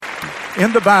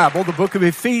in the Bible, the book of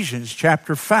Ephesians,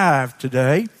 chapter 5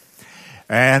 today.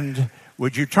 And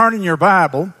would you turn in your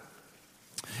Bible?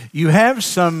 You have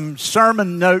some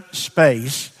sermon note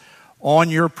space on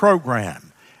your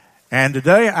program. And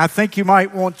today, I think you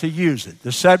might want to use it.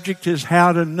 The subject is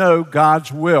how to know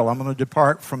God's will. I'm going to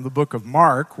depart from the book of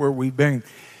Mark, where we've been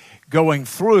going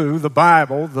through the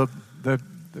Bible, the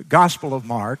Gospel of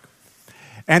Mark.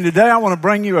 And today, I want to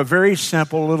bring you a very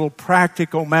simple little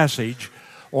practical message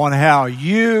on how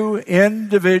you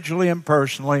individually and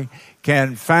personally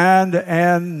can find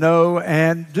and know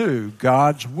and do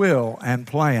God's will and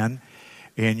plan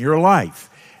in your life.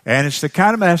 And it's the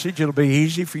kind of message it'll be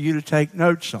easy for you to take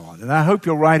notes on. And I hope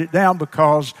you'll write it down,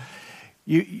 because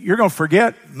you're going to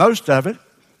forget most of it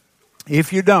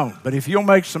if you don't. But if you'll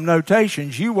make some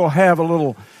notations, you will have a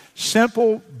little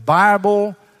simple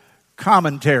Bible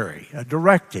commentary, a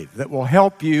directive that will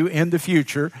help you in the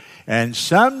future. And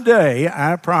someday,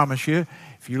 I promise you,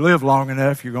 if you live long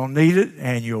enough, you're going to need it,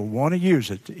 and you'll want to use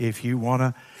it if you want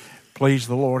to please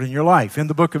the Lord in your life. In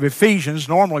the book of Ephesians,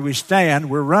 normally we stand.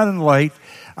 We're running late.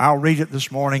 I'll read it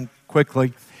this morning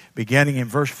quickly, beginning in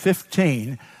verse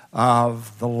 15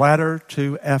 of the letter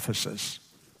to Ephesus.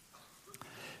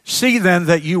 See then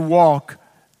that you walk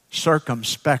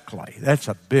circumspectly. That's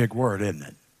a big word, isn't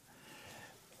it?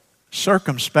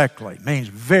 Circumspectly means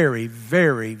very,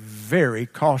 very, very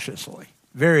cautiously,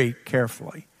 very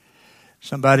carefully.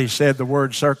 Somebody said the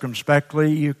word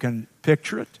circumspectly, you can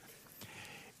picture it.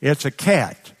 It's a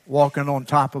cat walking on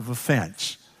top of a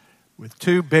fence with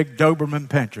two big Doberman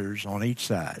pinschers on each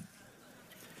side.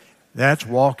 That's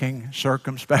walking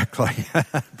circumspectly.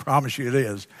 I promise you it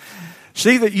is.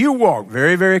 See that you walk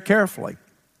very, very carefully,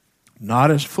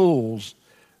 not as fools,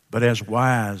 but as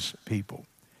wise people,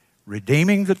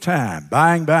 redeeming the time,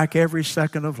 buying back every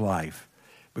second of life,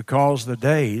 because the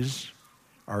days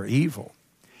are evil.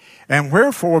 And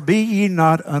wherefore be ye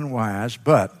not unwise,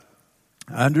 but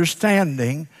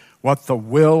understanding what the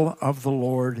will of the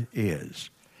Lord is.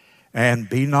 And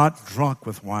be not drunk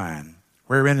with wine,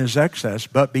 wherein is excess,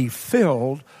 but be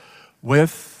filled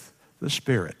with the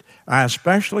Spirit. I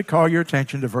especially call your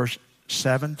attention to verse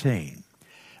 17.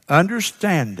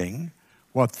 Understanding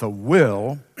what the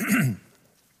will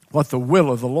of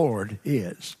the Lord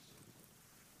is.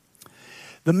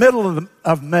 The middle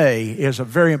of May is a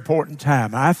very important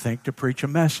time, I think, to preach a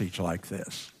message like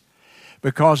this,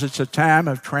 because it's a time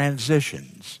of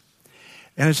transitions.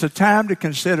 And it's a time to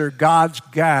consider God's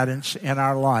guidance in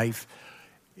our life,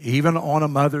 even on a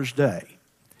Mother's Day.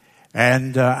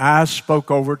 And I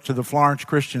spoke over to the Florence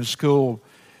Christian School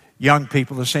young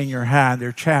people, the senior high, in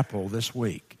their chapel this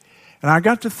week. And I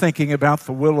got to thinking about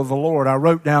the will of the Lord. I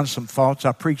wrote down some thoughts.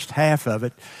 I preached half of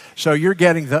it. So you're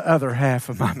getting the other half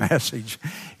of my message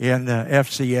in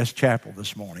FCS Chapel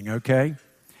this morning, okay?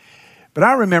 But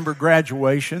I remember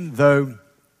graduation, though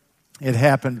it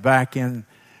happened back in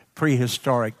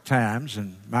prehistoric times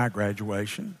in my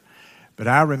graduation. But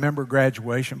I remember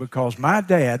graduation because my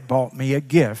dad bought me a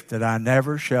gift that I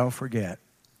never shall forget.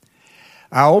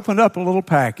 I opened up a little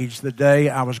package the day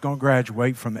I was going to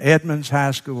graduate from Edmonds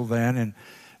High School then in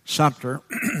Sumter.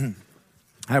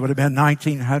 That would have been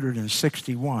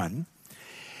 1961.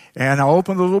 And I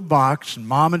opened the little box, and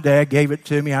Mom and Dad gave it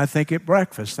to me, I think, at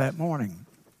breakfast that morning.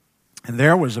 And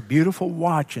there was a beautiful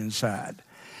watch inside.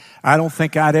 I don't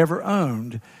think I'd ever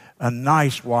owned a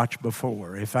nice watch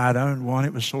before. If I'd owned one,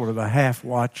 it was sort of a half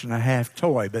watch and a half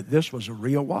toy, but this was a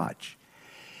real watch.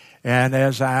 And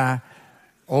as I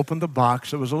opened the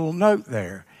box, there was a little note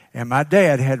there. And my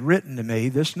dad had written to me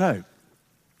this note.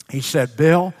 He said,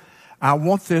 Bill, I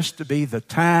want this to be the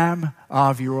time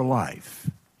of your life.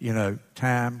 You know,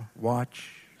 time, watch.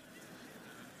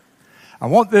 I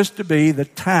want this to be the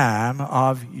time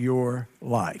of your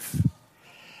life.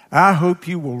 I hope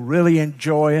you will really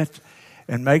enjoy it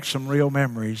and make some real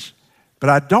memories. But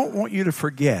I don't want you to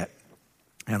forget,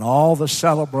 and all the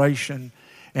celebration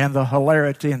and the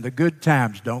hilarity and the good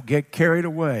times, don't get carried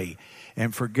away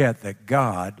and forget that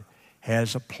God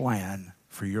has a plan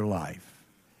for your life.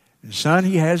 And son,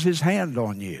 He has His hand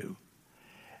on you.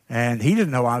 And He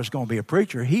didn't know I was going to be a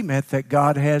preacher. He meant that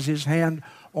God has His hand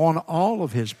on all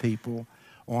of His people,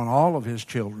 on all of His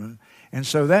children. And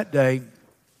so that day,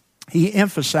 He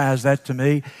emphasized that to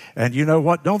me. And you know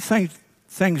what? Don't think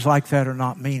things like that are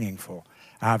not meaningful.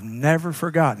 I've never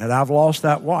forgotten it. I've lost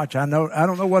that watch. I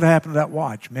don't know what happened to that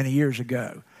watch many years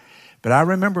ago. But I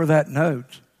remember that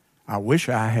note. I wish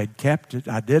I had kept it.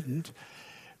 I didn't.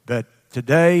 But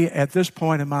today, at this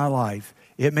point in my life,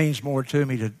 it means more to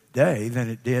me today than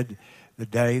it did the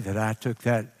day that I took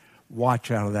that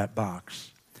watch out of that box.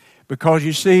 Because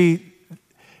you see,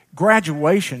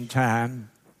 graduation time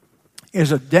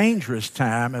is a dangerous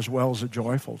time as well as a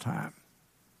joyful time.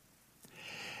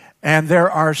 And there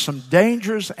are some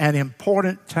dangerous and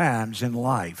important times in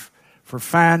life for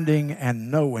finding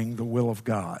and knowing the will of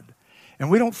God.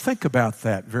 And we don't think about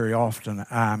that very often,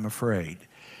 I'm afraid.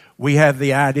 We have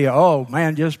the idea, oh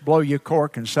man, just blow your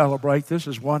cork and celebrate. This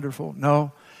is wonderful.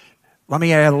 No, let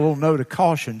me add a little note of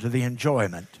caution to the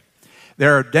enjoyment.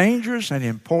 There are dangerous and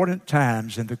important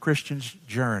times in the Christian's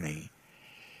journey,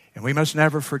 and we must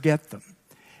never forget them.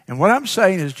 And what I'm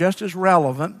saying is just as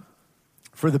relevant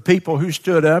for the people who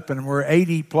stood up and were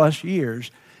 80 plus years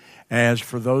as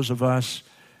for those of us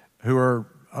who are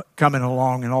coming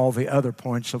along in all the other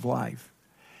points of life.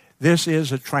 This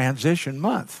is a transition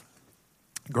month.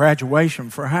 Graduation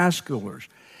for high schoolers.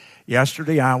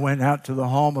 Yesterday I went out to the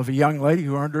home of a young lady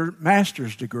who earned her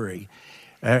master's degree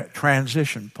at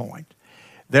transition point.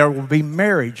 There will be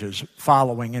marriages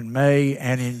following in May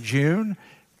and in June,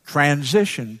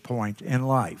 transition point in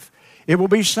life. It will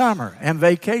be summer and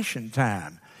vacation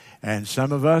time, and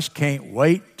some of us can't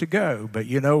wait to go. But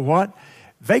you know what?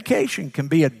 Vacation can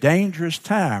be a dangerous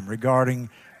time regarding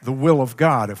the will of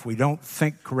God if we don't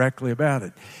think correctly about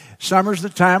it. Summer's the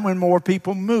time when more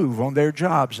people move on their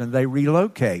jobs and they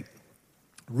relocate.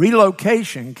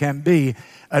 Relocation can be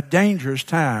a dangerous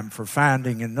time for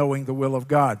finding and knowing the will of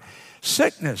God.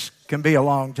 Sickness can be a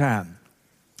long time.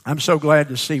 I'm so glad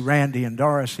to see Randy and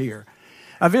Doris here.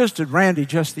 I visited Randy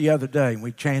just the other day, and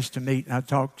we chanced to meet, and I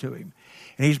talked to him.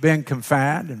 And he's been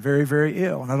confined and very, very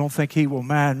ill, and I don't think he will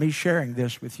mind me sharing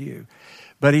this with you.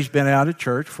 But he's been out of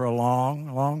church for a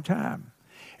long, long time.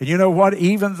 And you know what?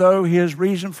 Even though his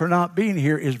reason for not being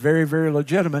here is very, very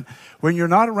legitimate, when you're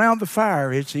not around the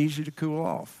fire, it's easy to cool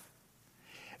off.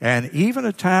 And even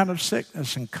a time of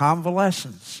sickness and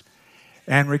convalescence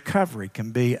and recovery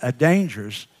can be a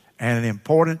dangerous and an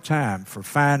important time for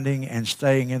finding and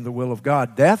staying in the will of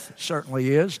God. Death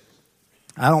certainly is.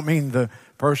 I don't mean the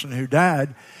person who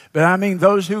died, but I mean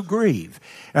those who grieve.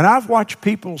 And I've watched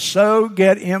people so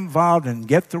get involved and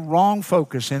get the wrong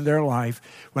focus in their life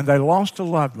when they lost a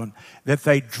loved one that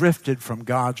they drifted from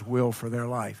God's will for their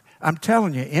life. I'm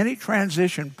telling you, any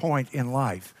transition point in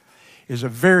life is a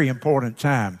very important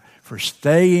time for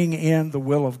staying in the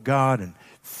will of God and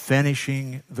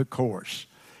finishing the course.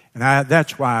 And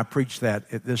that's why I preach that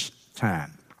at this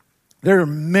time. There are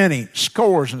many,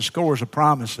 scores and scores of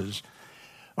promises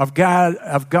of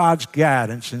God's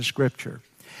guidance in Scripture.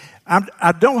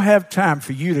 I don't have time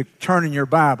for you to turn in your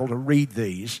Bible to read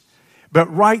these,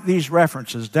 but write these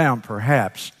references down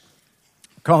perhaps,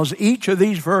 because each of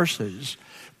these verses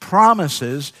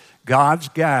promises God's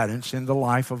guidance in the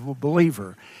life of a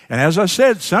believer. And as I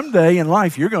said, someday in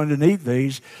life you're going to need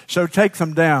these, so take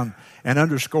them down and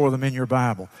underscore them in your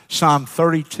Bible. Psalm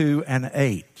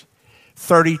 32:8.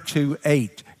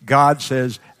 32:8. God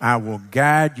says, I will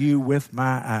guide you with my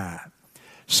eye.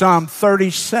 Psalm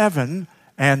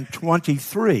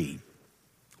 37:23.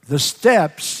 The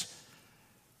steps,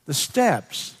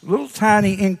 little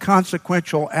tiny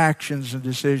inconsequential actions and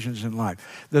decisions in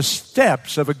life. The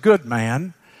steps of a good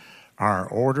man are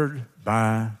ordered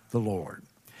by the Lord.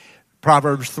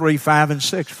 Proverbs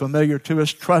 3:5-6, familiar to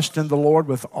us. Trust in the Lord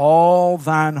with all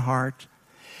thine heart,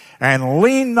 and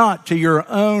lean not to your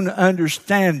own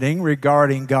understanding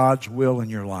regarding God's will in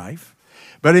your life,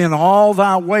 but in all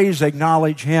thy ways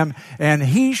acknowledge him, and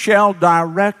he shall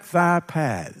direct thy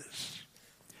paths.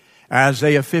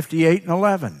 Isaiah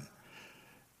 58:11.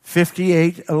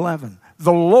 58:11.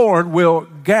 The Lord will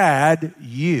guide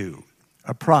you.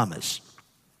 A promise.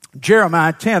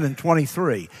 Jeremiah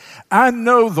 10:23. I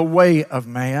know the way of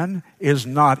man is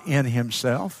not in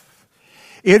himself.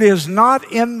 It is not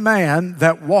in man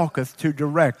that walketh to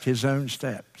direct his own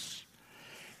steps.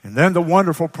 And then the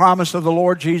wonderful promise of the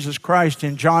Lord Jesus Christ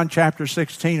in John chapter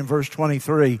 16 and verse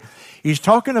 23. He's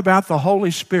talking about the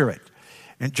Holy Spirit.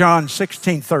 In John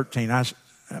 16:13.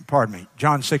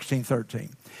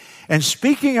 And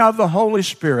speaking of the Holy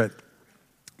Spirit,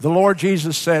 the Lord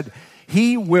Jesus said,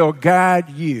 he will guide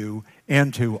you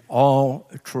into all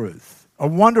truth. A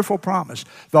wonderful promise.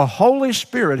 The Holy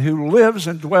Spirit who lives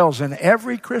and dwells in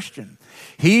every Christian,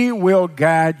 he will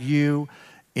guide you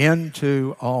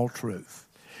into all truth.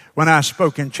 When I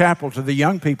spoke in chapel to the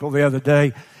young people the other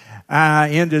day, I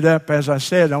ended up, as I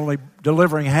said, only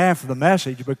delivering half of the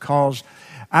message because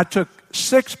I took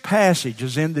 6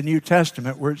 passages in the New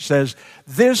Testament where it says,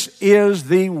 this is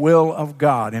the will of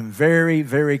God, in very,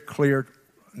 very clear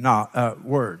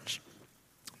words.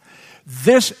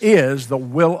 This is the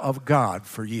will of God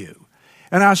for you.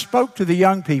 And I spoke to the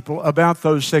young people about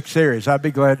those 6 areas. I'd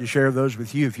be glad to share those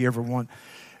with you if you ever want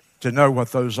to know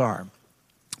what those are.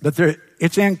 But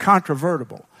it's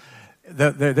incontrovertible.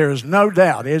 there is no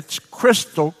doubt, it's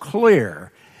crystal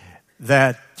clear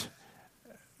that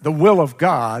the will of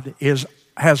God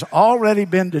has already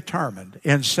been determined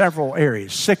in several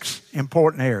areas, 6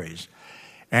 important areas.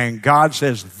 And God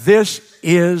says, this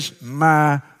is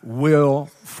my will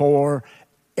for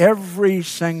every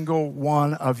single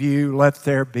one of you. Let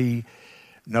there be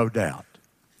no doubt.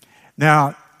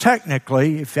 Now,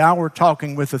 technically, if I were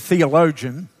talking with a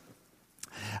theologian,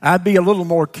 I'd be a little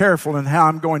more careful in how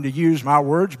I'm going to use my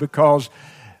words, because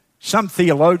some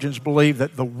theologians believe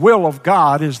that the will of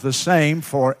God is the same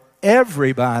for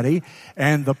everybody,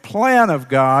 and the plan of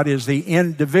God is the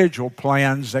individual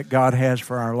plans that God has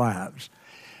for our lives.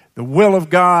 The will of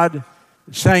God,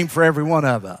 the same for every one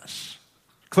of us,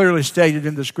 clearly stated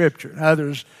in the Scripture and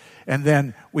others. And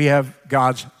then we have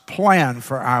God's plan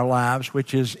for our lives,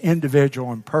 which is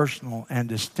individual and personal and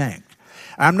distinct.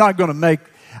 I'm not going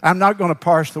to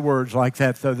parse the words like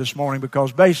that, though, this morning,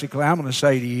 because basically I'm going to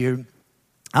say to you,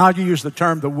 I'll use the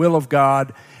term the will of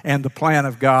God and the plan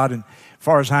of God, and as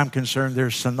far as I'm concerned,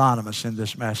 they're synonymous in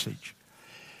this message.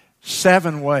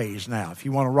 7 ways now. If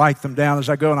you want to write them down as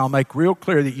I go, and I'll make real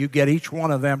clear that you get each one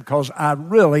of them, because I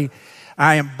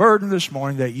am burdened this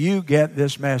morning that you get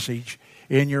this message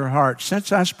in your heart.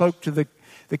 Since I spoke to the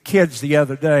kids the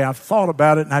other day, I've thought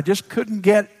about it, and I just couldn't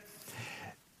get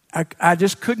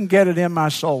it in my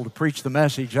soul to preach the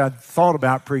message. I thought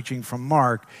about preaching from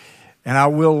Mark, and I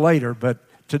will later, but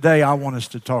today I want us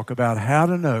to talk about how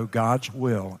to know God's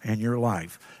will in your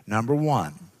life. Number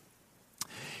 1,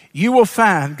 you will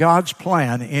find God's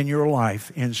plan in your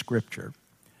life in Scripture.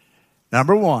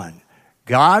 Number 1,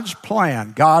 God's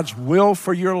plan, God's will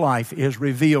for your life is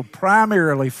revealed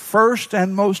primarily, first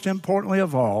and most importantly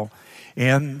of all,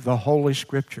 in the Holy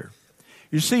Scripture.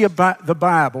 You see, the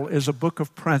Bible is a book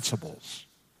of principles.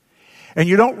 And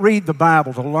you don't read the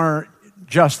Bible to learn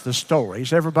just the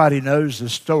stories. Everybody knows the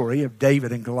story of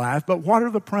David and Goliath, but what are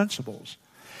the principles?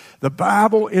 The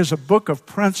Bible is a book of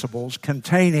principles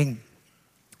containing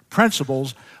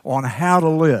principles on how to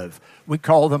live. We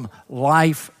call them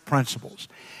life principles.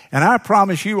 And I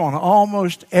promise you, on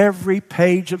almost every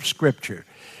page of Scripture,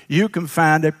 you can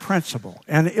find a principle,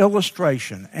 an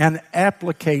illustration, an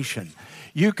application.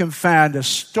 You can find a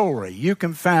story. You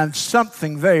can find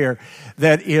something there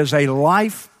that is a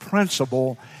life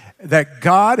principle that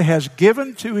God has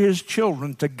given to His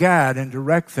children to guide and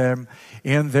direct them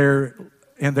in their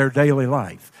daily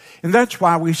life. And that's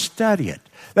why we study it.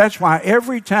 That's why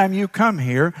every time you come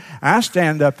here, I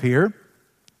stand up here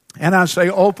and I say,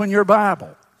 open your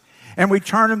Bible. And we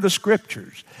turn in the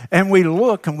Scriptures. And we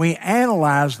look and we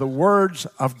analyze the words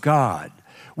of God.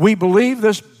 We believe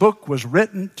this book was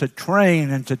written to train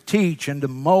and to teach and to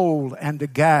mold and to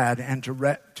guide and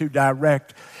to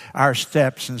direct our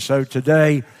steps. And so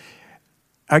today,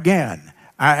 again,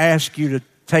 I ask you to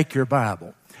take your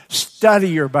Bible, study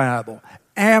your Bible,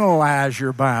 analyze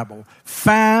your Bible,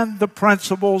 find the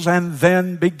principles, and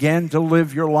then begin to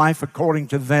live your life according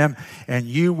to them, and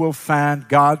you will find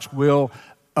God's will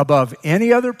above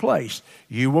any other place.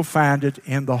 You will find it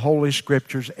in the Holy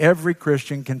Scriptures. Every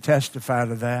Christian can testify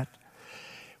to that.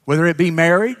 Whether it be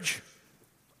marriage,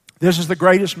 this is the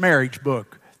greatest marriage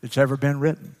book that's ever been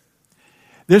written.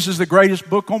 This is the greatest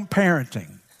book on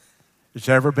parenting that's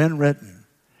ever been written.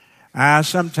 I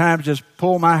sometimes just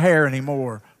pull my hair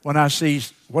anymore when I see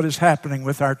what is happening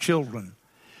with our children,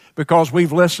 because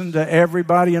we've listened to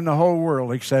everybody in the whole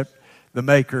world except the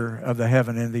Maker of the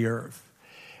heaven and the earth.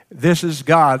 This is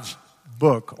God's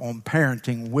book on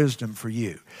parenting wisdom for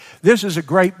you. This is a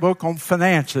great book on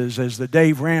finances, as the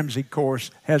Dave Ramsey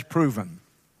course has proven.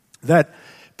 That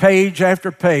page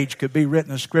after page could be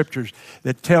written in Scriptures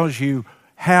that tells you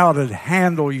how to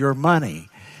handle your money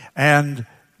and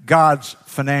God's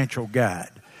financial guide.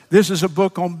 This is a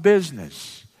book on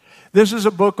business. This is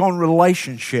a book on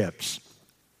relationships.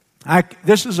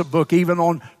 This is a book even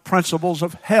on principles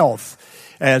of health,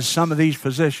 as some of these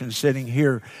physicians sitting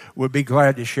here would be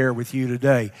glad to share with you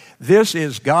today. This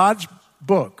is God's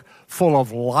book full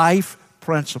of life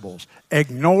principles.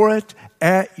 Ignore it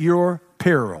at your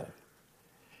peril,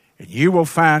 and you will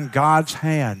find God's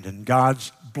hand and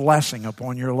God's blessing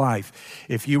upon your life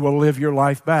if you will live your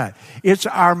life by it. It's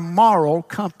our moral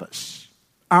compass.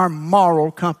 Our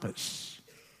moral compass.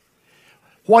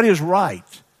 What is right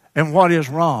and what is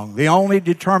wrong? The only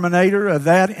determinator of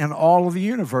that in all of the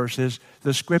universe is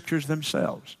the Scriptures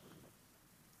themselves.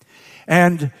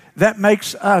 And that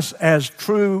makes us, as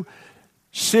true,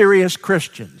 serious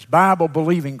Christians,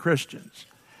 Bible-believing Christians,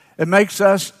 it makes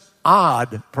us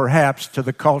odd, perhaps, to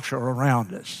the culture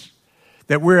around us.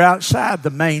 That we're outside the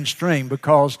mainstream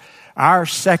because Our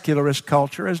secularist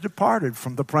culture has departed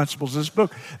from the principles of this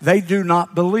book. They do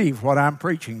not believe what I'm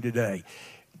preaching today.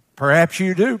 Perhaps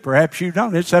you do, perhaps you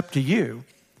don't. It's up to you.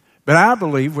 But I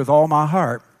believe with all my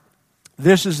heart,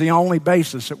 this is the only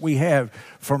basis that we have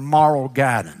for moral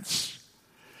guidance.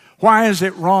 Why is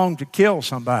it wrong to kill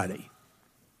somebody?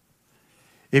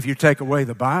 If you take away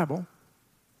the Bible.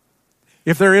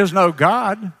 If there is no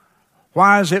God,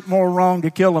 why is it more wrong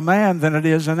to kill a man than it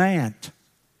is an ant?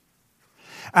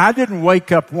 I didn't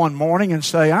wake up one morning and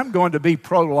say, I'm going to be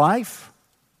pro-life.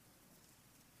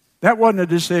 That wasn't a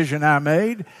decision I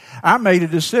made. I made a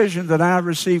decision that I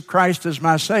received Christ as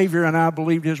my Savior and I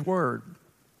believed His Word.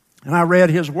 And I read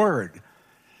His Word.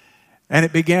 And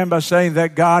it began by saying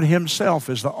that God Himself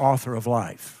is the author of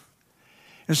life.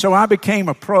 And so I became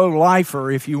a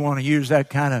pro-lifer, if you want to use that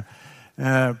kind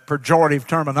of pejorative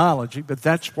terminology, but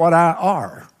that's what I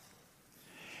are.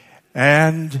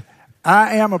 And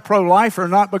I am a pro-lifer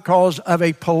not because of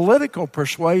a political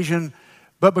persuasion,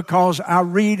 but because I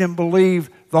read and believe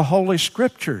the Holy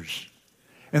Scriptures.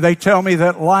 And they tell me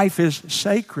that life is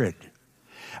sacred.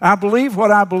 I believe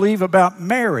what I believe about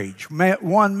marriage,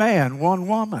 one man, one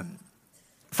woman,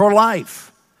 for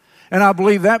life. And I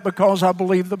believe that because I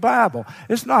believe the Bible.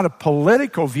 It's not a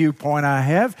political viewpoint I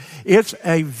have. It's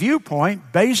a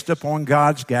viewpoint based upon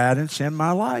God's guidance in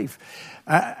my life.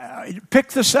 Pick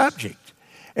the subject.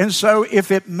 And so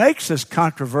if it makes us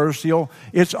controversial,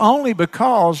 it's only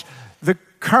because the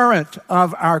current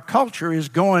of our culture is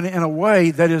going in a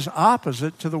way that is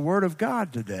opposite to the Word of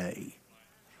God today.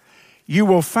 You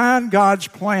will find God's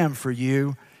plan for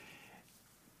you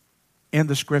in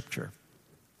the Scripture.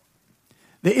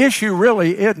 The issue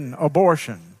really isn't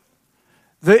abortion.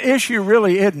 The issue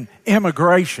really isn't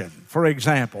immigration, for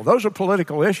example. Those are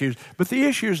political issues, but the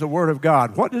issue is the Word of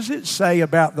God. What does it say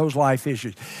about those life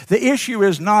issues? The issue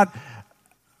is not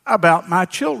about my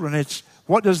children. It's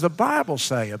what does the Bible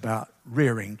say about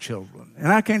rearing children?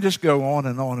 And I can't just go on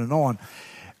and on and on.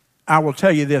 I will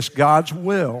tell you this, God's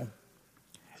will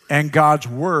and God's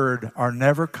Word are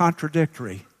never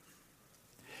contradictory.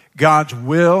 God's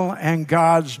will and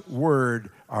God's Word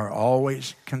are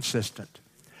always consistent.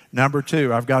 Number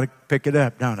two, I've got to pick it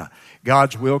up, don't I?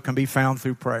 God's will can be found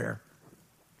through prayer.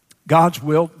 God's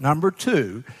will, number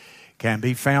two, can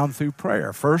be found through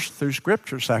prayer. First, through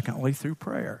Scripture. Secondly, through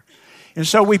prayer. And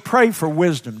so we pray for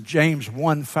wisdom. James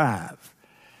 1:5.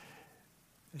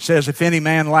 It says, if any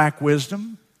man lack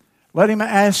wisdom, let him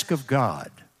ask of God,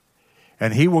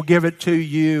 and He will give it to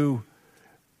you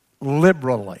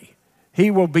liberally.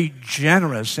 He will be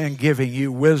generous in giving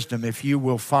you wisdom if you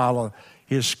will follow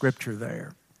His Scripture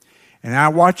there. And I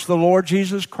watched the Lord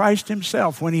Jesus Christ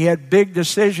Himself. When He had big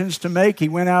decisions to make, He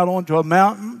went out onto a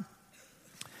mountain.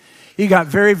 He got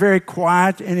very, very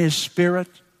quiet in His spirit.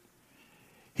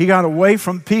 He got away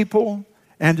from people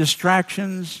and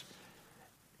distractions.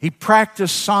 He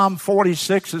practiced Psalm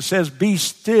 46 that says, be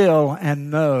still and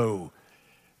know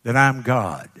that I'm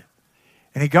God.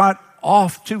 And He got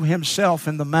off to Himself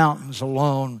in the mountains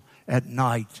alone at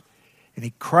night. And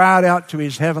He cried out to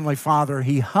His Heavenly Father.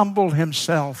 He humbled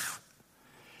Himself.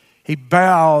 He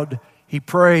bowed. He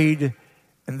prayed.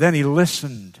 And then He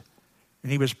listened.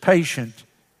 And He was patient.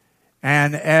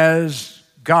 And as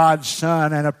God's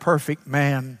Son and a perfect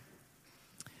man,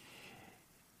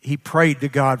 He prayed to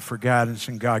God for guidance,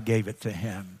 and God gave it to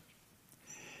Him.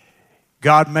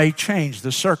 God may change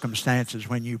the circumstances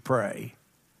when you pray.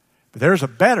 But there's a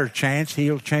better chance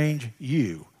He'll change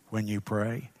you when you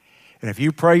pray. And if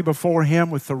you pray before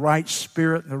Him with the right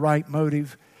spirit and the right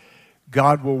motive,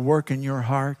 God will work in your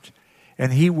heart,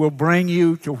 and He will bring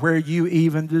you to where you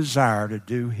even desire to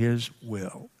do His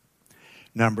will.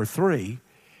 Number three,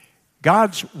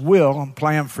 God's will and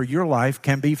plan for your life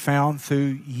can be found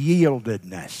through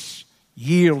yieldedness.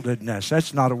 Yieldedness.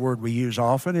 That's not a word we use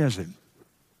often, is it?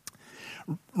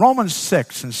 Romans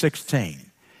 6:16.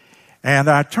 And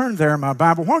I turned there in my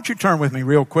Bible. Why don't you turn with me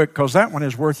real quick, because that one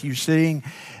is worth you seeing.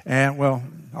 And, well,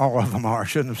 all of them are. I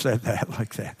shouldn't have said that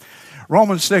like that.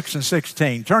 Romans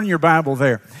 6:16. Turn your Bible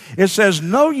there. It says,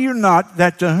 know you not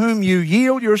that to whom you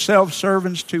yield yourselves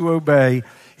servants to obey,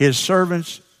 His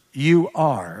servants you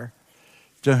are,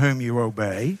 to whom you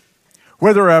obey,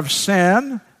 whether of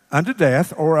sin unto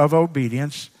death or of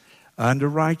obedience unto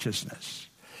righteousness.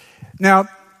 Now,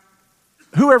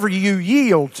 whoever you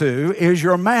yield to is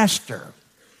your master.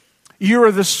 You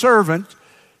are the servant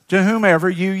to whomever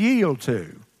you yield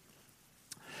to.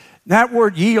 That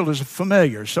word yield is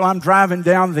familiar. So I'm driving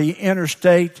down the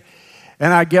interstate,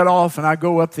 and I get off and I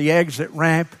go up the exit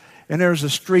ramp, and there's a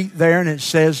street there and it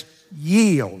says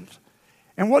yield.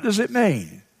 And what does it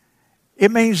mean?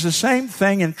 It means the same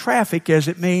thing in traffic as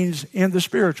it means in the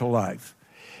spiritual life.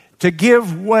 To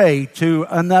give way to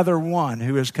another one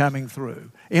who is coming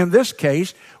through. In this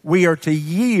case, we are to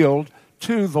yield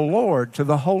to the Lord, to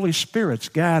the Holy Spirit's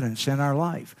guidance in our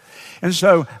life. And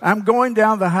so I'm going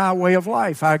down the highway of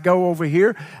life. I go over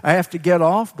here. I have to get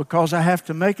off because I have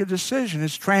to make a decision.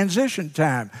 It's transition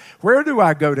time. Where do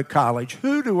I go to college?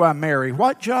 Who do I marry?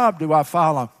 What job do I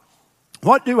follow?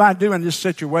 What do I do in this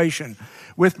situation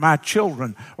with my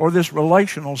children or this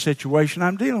relational situation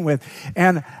I'm dealing with?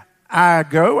 And I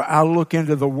go, I look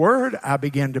into the Word, I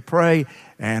begin to pray,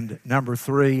 and number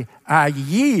 3, I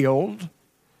yield,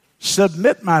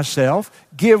 submit myself,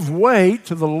 give way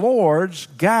to the Lord's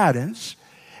guidance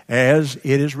as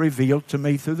it is revealed to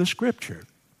me through the Scripture.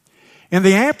 In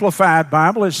the Amplified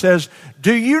Bible, it says,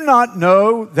 "Do you not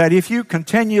know that if you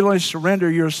continually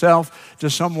surrender yourself to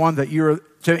someone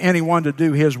to anyone to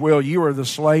do his will, you are the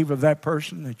slave of that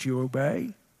person that you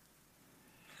obey?"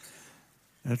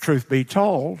 And the truth be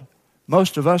told,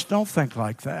 most of us don't think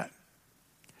like that.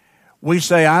 We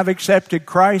say, I've accepted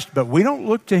Christ, but we don't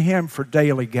look to Him for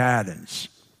daily guidance.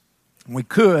 We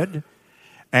could,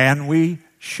 and we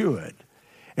should.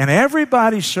 And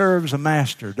everybody serves a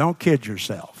master. Don't kid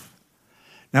yourself.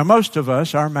 Now, most of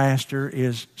us, our master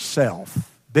is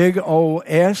self. Big old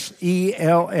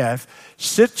S-E-L-F,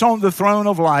 sits on the throne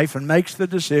of life and makes the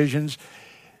decisions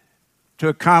to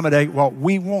accommodate what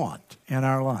we want in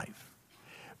our life.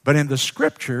 But in the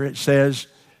Scripture, it says,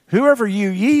 whoever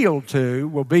you yield to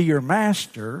will be your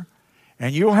master,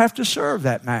 and you'll have to serve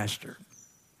that master.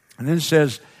 And then it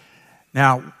says,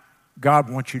 now,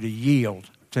 God wants you to yield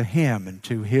to Him and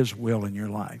to His will in your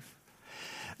life.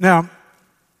 Now,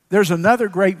 there's another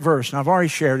great verse, and I've already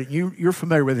shared it. You're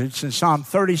familiar with it. It's in Psalm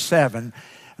 37.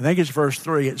 I think it's verse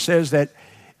 3. It says that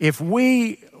if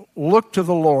we look to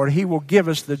the Lord, He will give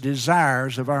us the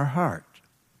desires of our heart.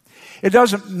 It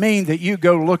doesn't mean that you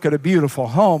go look at a beautiful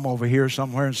home over here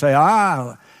somewhere and say,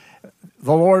 the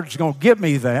Lord's going to give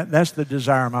me that. That's the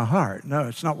desire of my heart. No,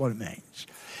 it's not what it means.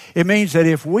 It means that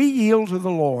if we yield to the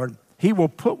Lord, He will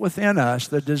put within us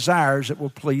the desires that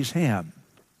will please Him.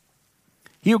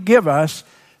 He'll give us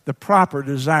the proper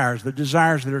desires, the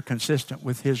desires that are consistent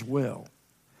with His will.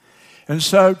 And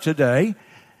so today,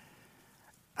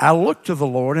 I look to the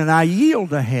Lord and I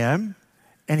yield to Him,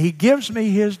 and He gives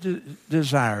me His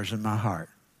desires in my heart.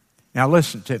 Now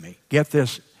listen to me. Get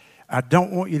this. I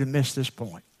don't want you to miss this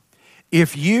point.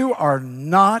 If you are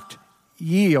not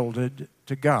yielded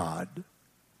to God,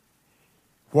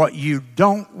 what you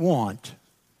don't want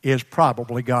is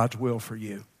probably God's will for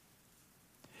you.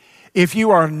 If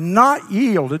you are not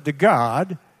yielded to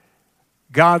God,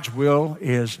 God's will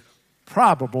is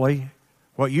probably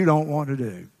what you don't want to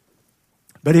do.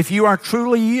 But if you are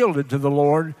truly yielded to the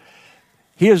Lord,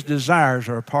 His desires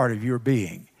are a part of your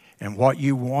being. And what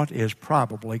you want is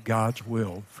probably God's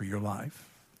will for your life.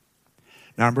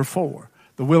 Number 4,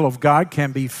 the will of God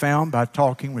can be found by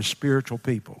talking with spiritual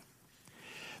people.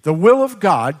 The will of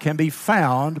God can be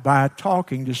found by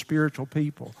talking to spiritual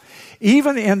people.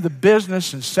 Even in the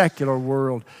business and secular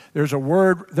world, there's a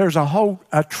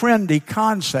trendy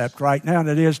concept right now, and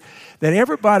it is that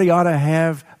everybody ought to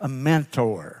have a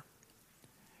mentor.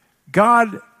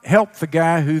 God help the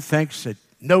guy who thinks that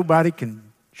nobody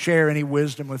can share any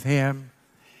wisdom with him.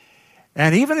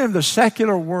 And even in the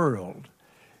secular world,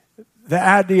 the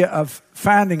idea of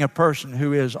finding a person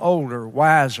who is older,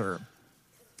 wiser,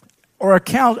 or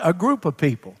a group of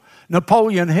people.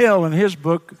 Napoleon Hill, in his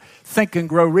book, Think and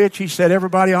Grow Rich, he said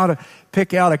everybody ought to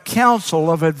pick out a council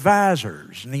of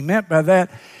advisors. And he meant by that,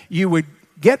 you would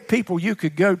get people you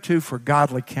could go to for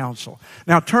godly counsel.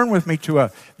 Now turn with me to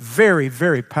a very,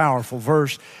 very powerful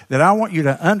verse that I want you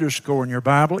to underscore in your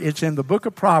Bible. It's in the book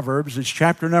of Proverbs. It's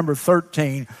chapter number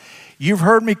 13. You've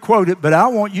heard me quote it, but I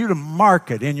want you to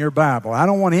mark it in your Bible. I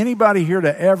don't want anybody here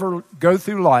to ever go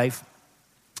through life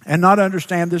and not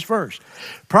understand this verse.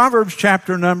 Proverbs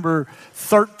chapter number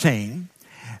 13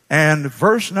 and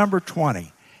verse number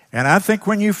 20. And I think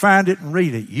when you find it and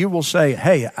read it, you will say,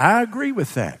 hey, I agree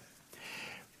with that.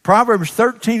 Proverbs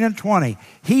 13 and 20.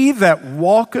 He that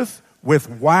walketh with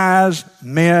wise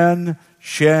men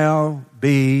shall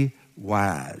be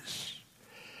wise.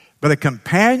 But a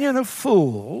companion of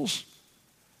fools,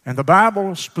 and the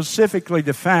Bible specifically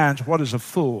defines what is a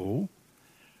fool,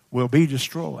 will be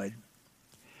destroyed.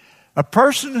 A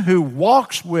person who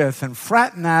walks with and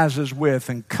fraternizes with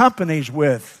and companies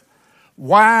with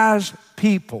wise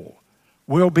people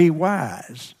will be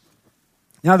wise.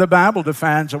 Now, the Bible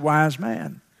defines a wise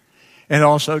man and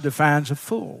also defines a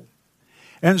fool.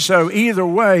 And so either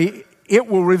way, it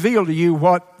will reveal to you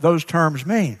what those terms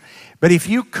mean. But if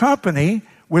you company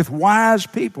with wise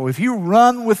people, if you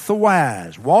run with the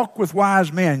wise, walk with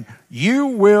wise men, you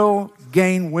will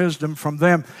gain wisdom from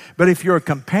them. But if you're a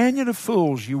companion of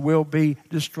fools, you will be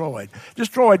destroyed.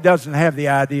 Destroyed doesn't have the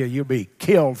idea you'll be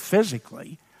killed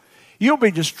physically. You'll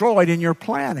be destroyed in your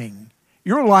planning.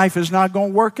 Your life is not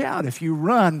going to work out if you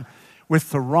run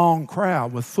with the wrong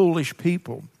crowd, with foolish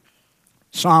people.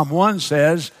 Psalm 1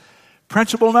 says,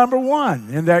 principle number 1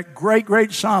 in that great,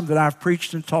 great psalm that I've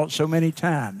preached and taught so many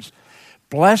times,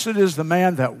 blessed is the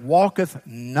man that walketh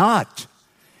not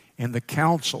in the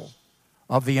counsel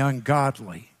of the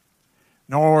ungodly,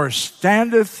 nor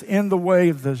standeth in the way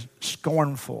of the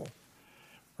scornful,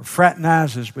 or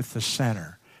fraternizes with the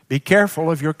sinner. Be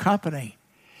careful of your company.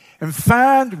 And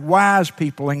find wise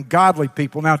people and godly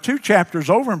people. Now, 2 chapters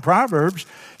over in Proverbs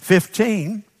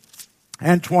 15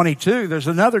 and 22, there's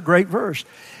another great verse.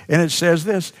 And it says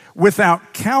this,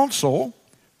 without counsel,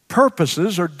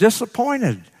 purposes are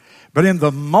disappointed. But in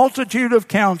the multitude of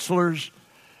counselors,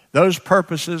 those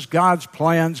purposes, God's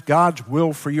plans, God's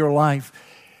will for your life,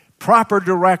 proper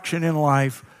direction in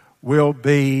life will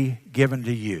be given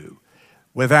to you.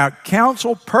 Without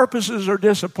counsel, purposes are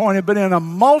disappointed, but in a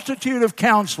multitude of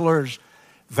counselors,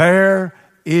 there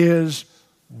is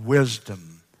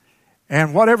wisdom.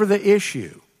 And whatever the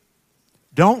issue,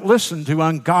 don't listen to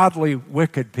ungodly,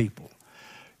 wicked people.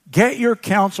 Get your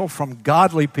counsel from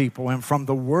godly people and from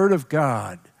the Word of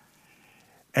God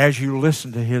as you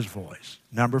listen to His voice.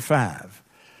 Number 5,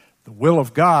 the will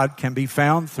of God can be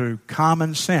found through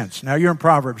common sense. Now, you're in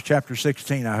Proverbs chapter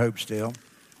 16, I hope still,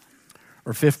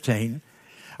 or 15.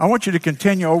 I want you to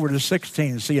continue over to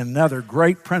 16 and see another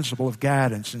great principle of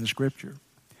guidance in the Scripture.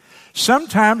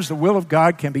 Sometimes the will of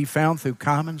God can be found through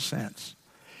common sense.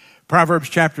 Proverbs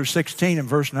chapter 16 and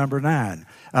verse number 9.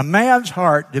 A man's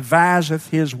heart deviseth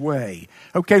his way.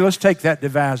 Okay, let's take that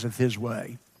deviseth his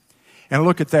way and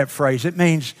look at that phrase. It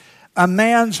means a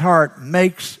man's heart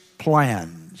makes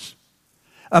plans.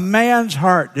 A man's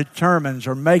heart determines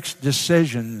or makes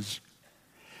decisions,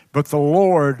 but the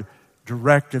Lord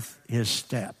directeth his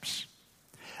steps.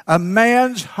 A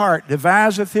man's heart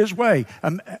deviseth his way.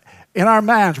 In our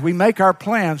minds, we make our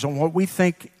plans on what we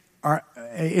think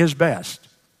is best.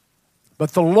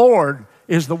 But the Lord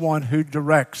is the one who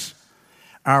directs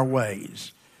our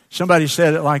ways. Somebody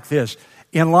said it like this.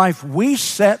 In life, we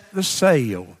set the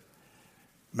sail,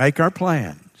 make our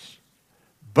plans,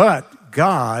 but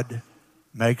God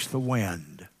makes the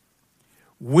wind.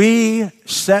 We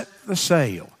set the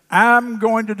sail. I'm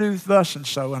going to do thus and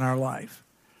so in our life.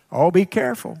 Oh, be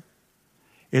careful.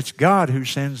 It's God who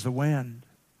sends the wind.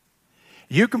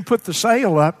 You can put the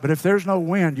sail up, but if there's no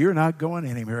wind, you're not going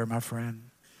anywhere, my friend.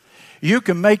 You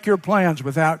can make your plans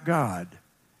without God.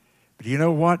 But you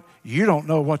know what? You don't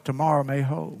know what tomorrow may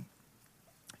hold.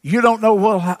 You don't know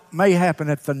what may happen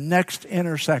at the next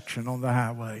intersection on the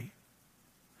highway.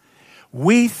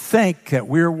 We think that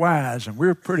we're wise and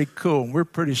we're pretty cool and we're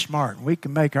pretty smart and we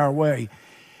can make our way.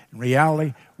 In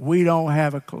reality, we don't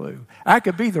have a clue. I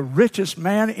could be the richest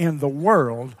man in the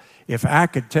world if I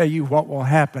could tell you what will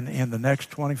happen in the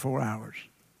next 24 hours.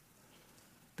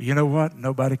 But you know what?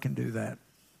 Nobody can do that.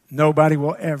 Nobody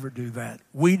will ever do that.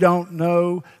 We don't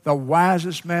know. The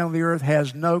wisest man on the earth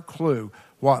has no clue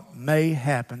what may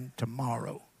happen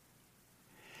tomorrow.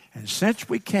 And since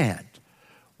we can't,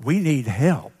 we need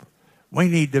help. We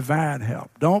need divine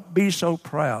help. Don't be so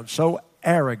proud, so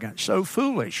arrogant, so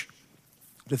foolish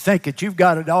to think that you've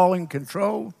got it all in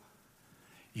control.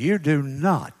 You do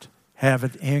not have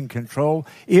it in control.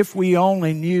 If we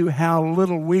only knew how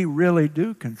little we really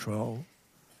do control.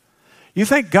 You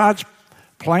think God's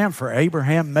plan for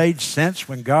Abraham made sense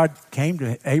when God came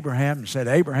to Abraham and said,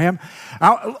 Abraham,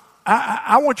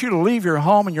 I want you to leave your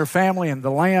home and your family and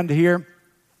the land here,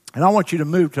 and I want you to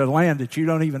move to a land that you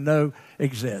don't even know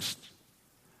exists.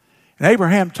 And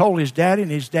Abraham told his daddy, and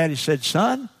his daddy said,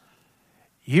 son,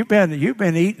 you've been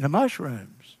eating the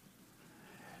mushrooms.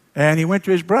 And he went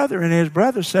to his brother, and his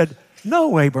brother said,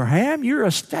 no, Abraham, you're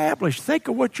established. Think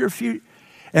of what your future.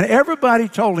 And everybody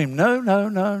told him, no, no,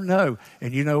 no, no.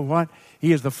 And you know what?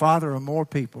 He is the father of more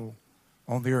people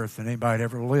on the earth than anybody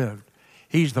had ever lived.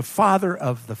 He's the father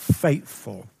of the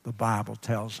faithful, the Bible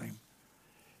tells him.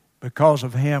 Because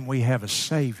of him, we have a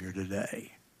Savior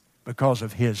today. Because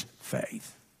of his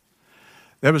faith.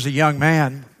 There was a young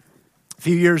man a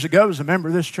few years ago, was a member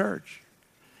of this church.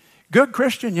 Good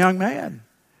Christian young man.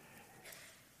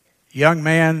 Young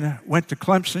man went to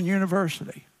Clemson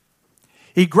University.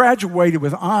 He graduated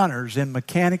with honors in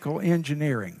mechanical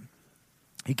engineering.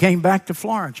 He came back to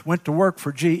Florence, went to work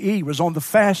for GE, was on the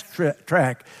fast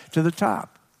track to the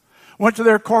top. Went to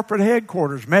their corporate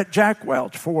headquarters, met Jack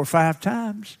Welch 4 or 5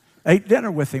 times. Ate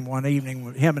dinner with him one evening,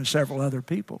 with him and several other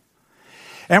people.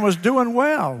 And was doing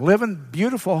well, living a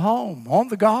beautiful home on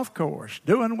the golf course,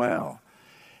 doing well.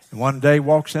 And one day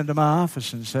walks into my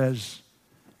office and says,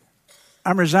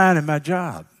 I'm resigning my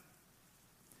job.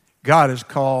 God has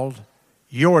called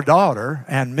your daughter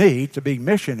and me to be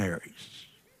missionaries.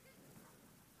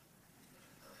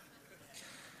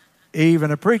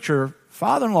 Even a preacher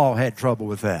father-in-law had trouble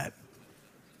with that.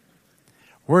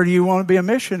 Where do you want to be a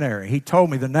missionary? He told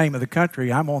me the name of the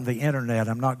country. I'm on the internet.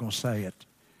 I'm not going to say it.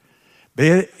 But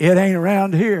it ain't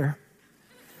around here.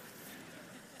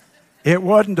 It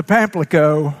wasn't to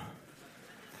Pamplico.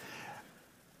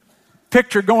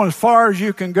 Picture going as far as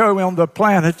you can go on the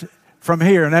planet from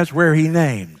here, and that's where he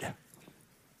named.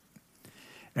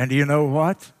 And do you know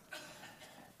what?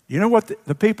 You know what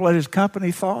the people at his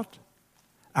company thought?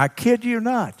 I kid you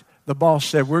not. The boss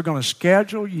said, we're going to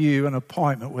schedule you an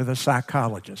appointment with a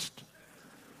psychologist.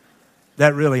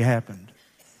 That really happened.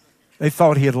 They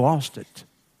thought he had lost it.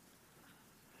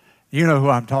 You know who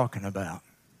I'm talking about.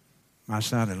 My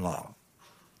son-in-law.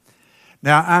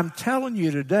 Now, I'm telling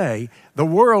you today, the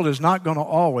world is not going to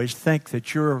always think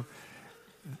that you're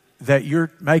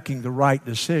making the right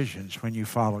decisions when you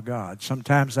follow God.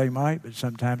 Sometimes they might, but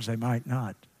sometimes they might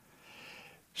not.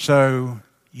 So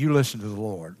you listen to the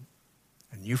Lord,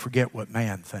 and you forget what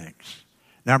man thinks.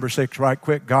 Number 6, right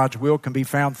quick, God's will can be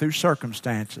found through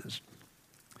circumstances.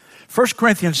 1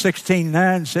 Corinthians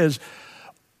 16:9 says,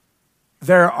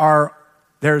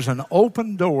 there's an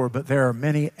open door, but there are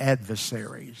many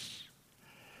adversaries.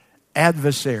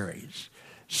 Adversaries.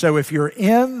 So if you're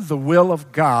in the will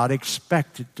of God,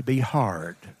 expect it to be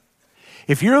hard.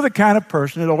 If you're the kind of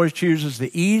person that always chooses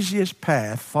the easiest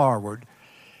path forward,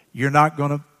 you're not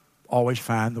going to always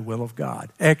find the will of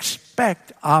God.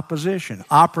 Expect opposition.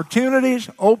 Opportunities,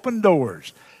 open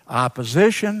doors.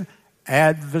 Opposition,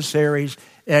 adversaries.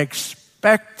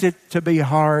 Expect it to be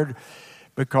hard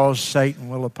because Satan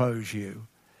will oppose you.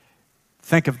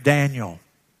 Think of Daniel.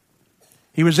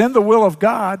 He was in the will of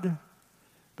God,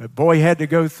 but boy, he had to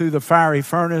go through the fiery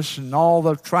furnace and all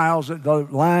the trials at the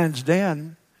lion's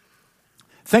den.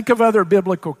 Think of other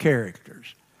biblical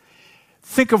characters.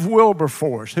 Think of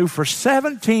Wilberforce, who for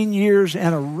 17 years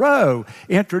in a row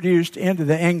introduced into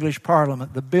the English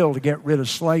Parliament the bill to get rid of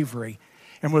slavery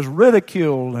and was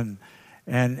ridiculed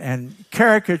and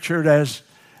caricatured as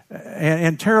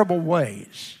in terrible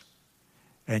ways.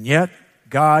 And yet,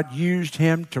 God used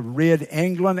him to rid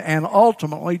England and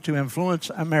ultimately to influence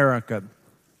America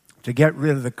to get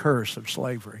rid of the curse of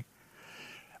slavery.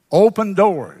 Open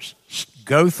doors.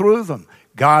 Go through them.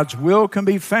 God's will can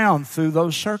be found through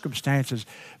those circumstances.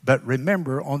 But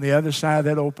remember, on the other side of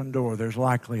that open door, there's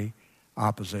likely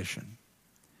opposition.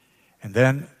 And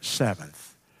then,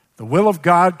 7th, the will of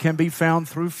God can be found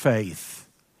through faith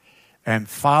and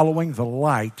following the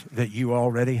light that you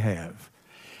already have.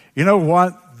 You know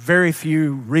what? Very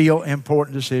few real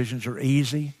important decisions are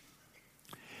easy.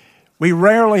 We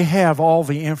rarely have all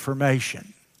the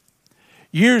information.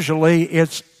 Usually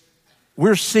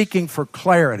we're seeking for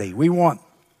clarity. We want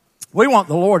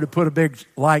the Lord to put a big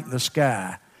light in the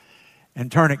sky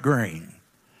and turn it green.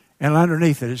 And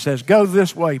underneath it says, go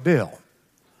this way, Bill.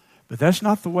 But that's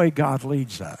not the way God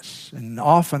leads us. And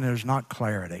often there's not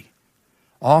clarity.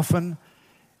 Often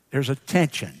there's a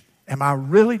tension. Am I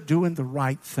really doing the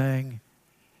right thing?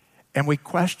 And we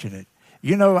question it.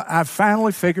 You know, I've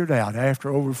finally figured out after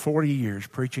over 40 years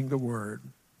preaching the Word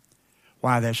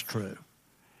why that's true.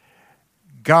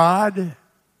 God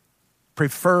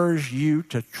prefers you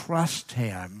to trust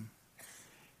Him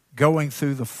going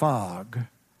through the fog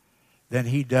than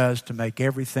He does to make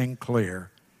everything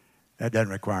clear. That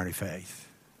doesn't require any faith.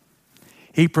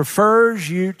 He prefers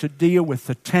you to deal with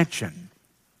the tension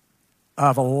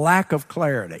of a lack of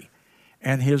clarity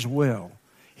and His will.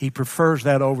 He prefers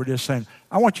that over just saying,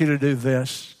 I want you to do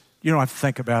this. You don't have to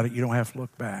think about it. You don't have to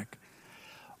look back.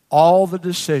 All the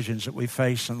decisions that we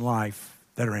face in life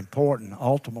that are important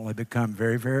ultimately become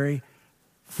very, very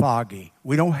foggy.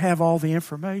 We don't have all the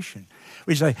information.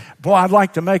 We say, boy, I'd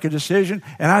like to make a decision,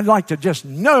 and I'd like to just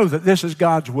know that this is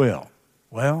God's will.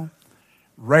 Well,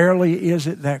 rarely is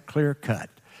it that clear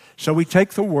cut. So we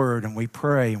take the Word and we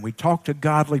pray and we talk to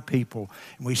godly people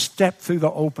and we step through the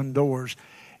open doors.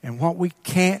 And what we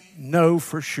can't know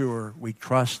for sure, we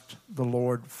trust the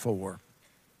Lord for.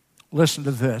 Listen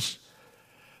to this.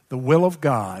 The will of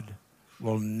God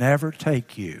will never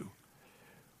take you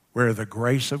where the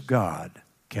grace of God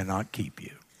cannot keep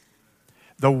you.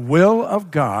 The will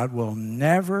of God will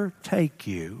never take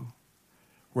you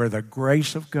where the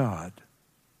grace of God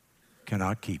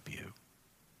cannot keep you.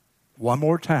 One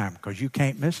more time, because you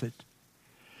can't miss it.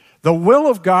 The will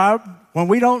of God, when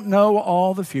we don't know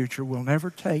all the future, will never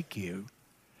take you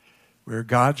where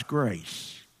God's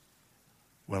grace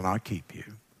will not keep you.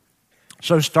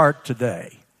 So start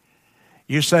today.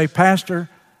 You say, Pastor,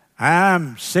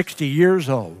 I'm 60 years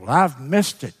old. I've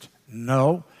missed it.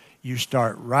 No, you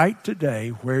start right today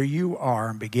where you are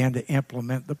and begin to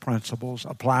implement the principles,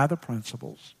 apply the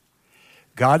principles.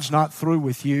 God's not through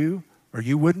with you, or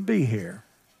you wouldn't be here.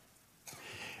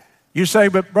 You say,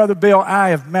 but Brother Bill, I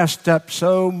have messed up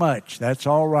so much. That's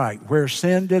all right. Where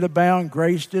sin did abound,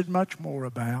 grace did much more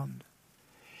abound.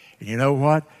 And you know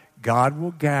what? God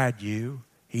will guide you.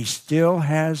 He still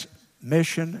has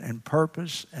mission and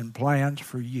purpose and plans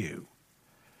for you.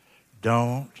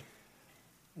 Don't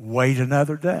wait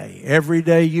another day. Every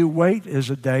day you wait is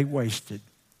a day wasted.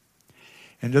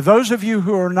 And to those of you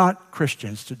who are not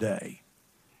Christians today,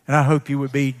 and I hope you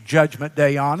would be Judgment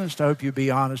Day honest. I hope you'd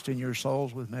be honest in your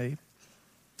souls with me.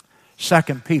 2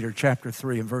 Peter chapter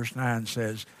 3 and verse 9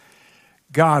 says,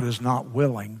 God is not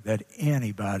willing that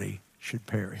anybody should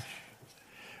perish.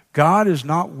 God is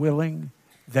not willing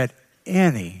that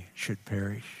any should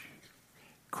perish.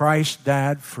 Christ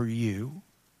died for you.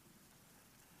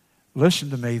 Listen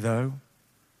to me, though.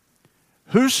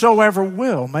 Whosoever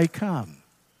will may come.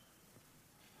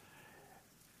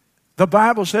 The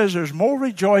Bible says there's more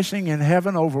rejoicing in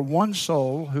heaven over one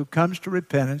soul who comes to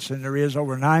repentance than there is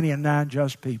over 99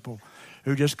 just people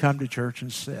who just come to church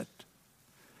and sit.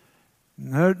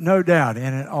 No doubt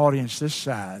in an audience this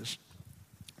size,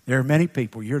 there are many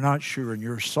people you're not sure in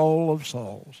your soul of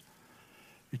souls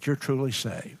that you're truly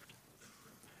saved.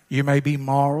 You may be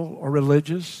moral or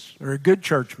religious or a good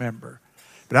church member.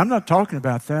 But I'm not talking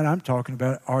about that. I'm talking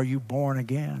about, are you born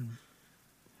again?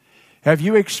 Have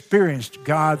you experienced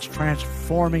God's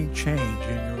transforming change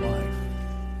in your life?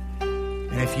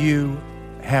 And if you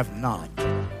have not,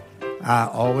 I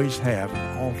always have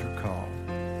an altar call.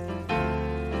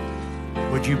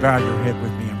 Would you bow your head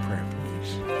with me and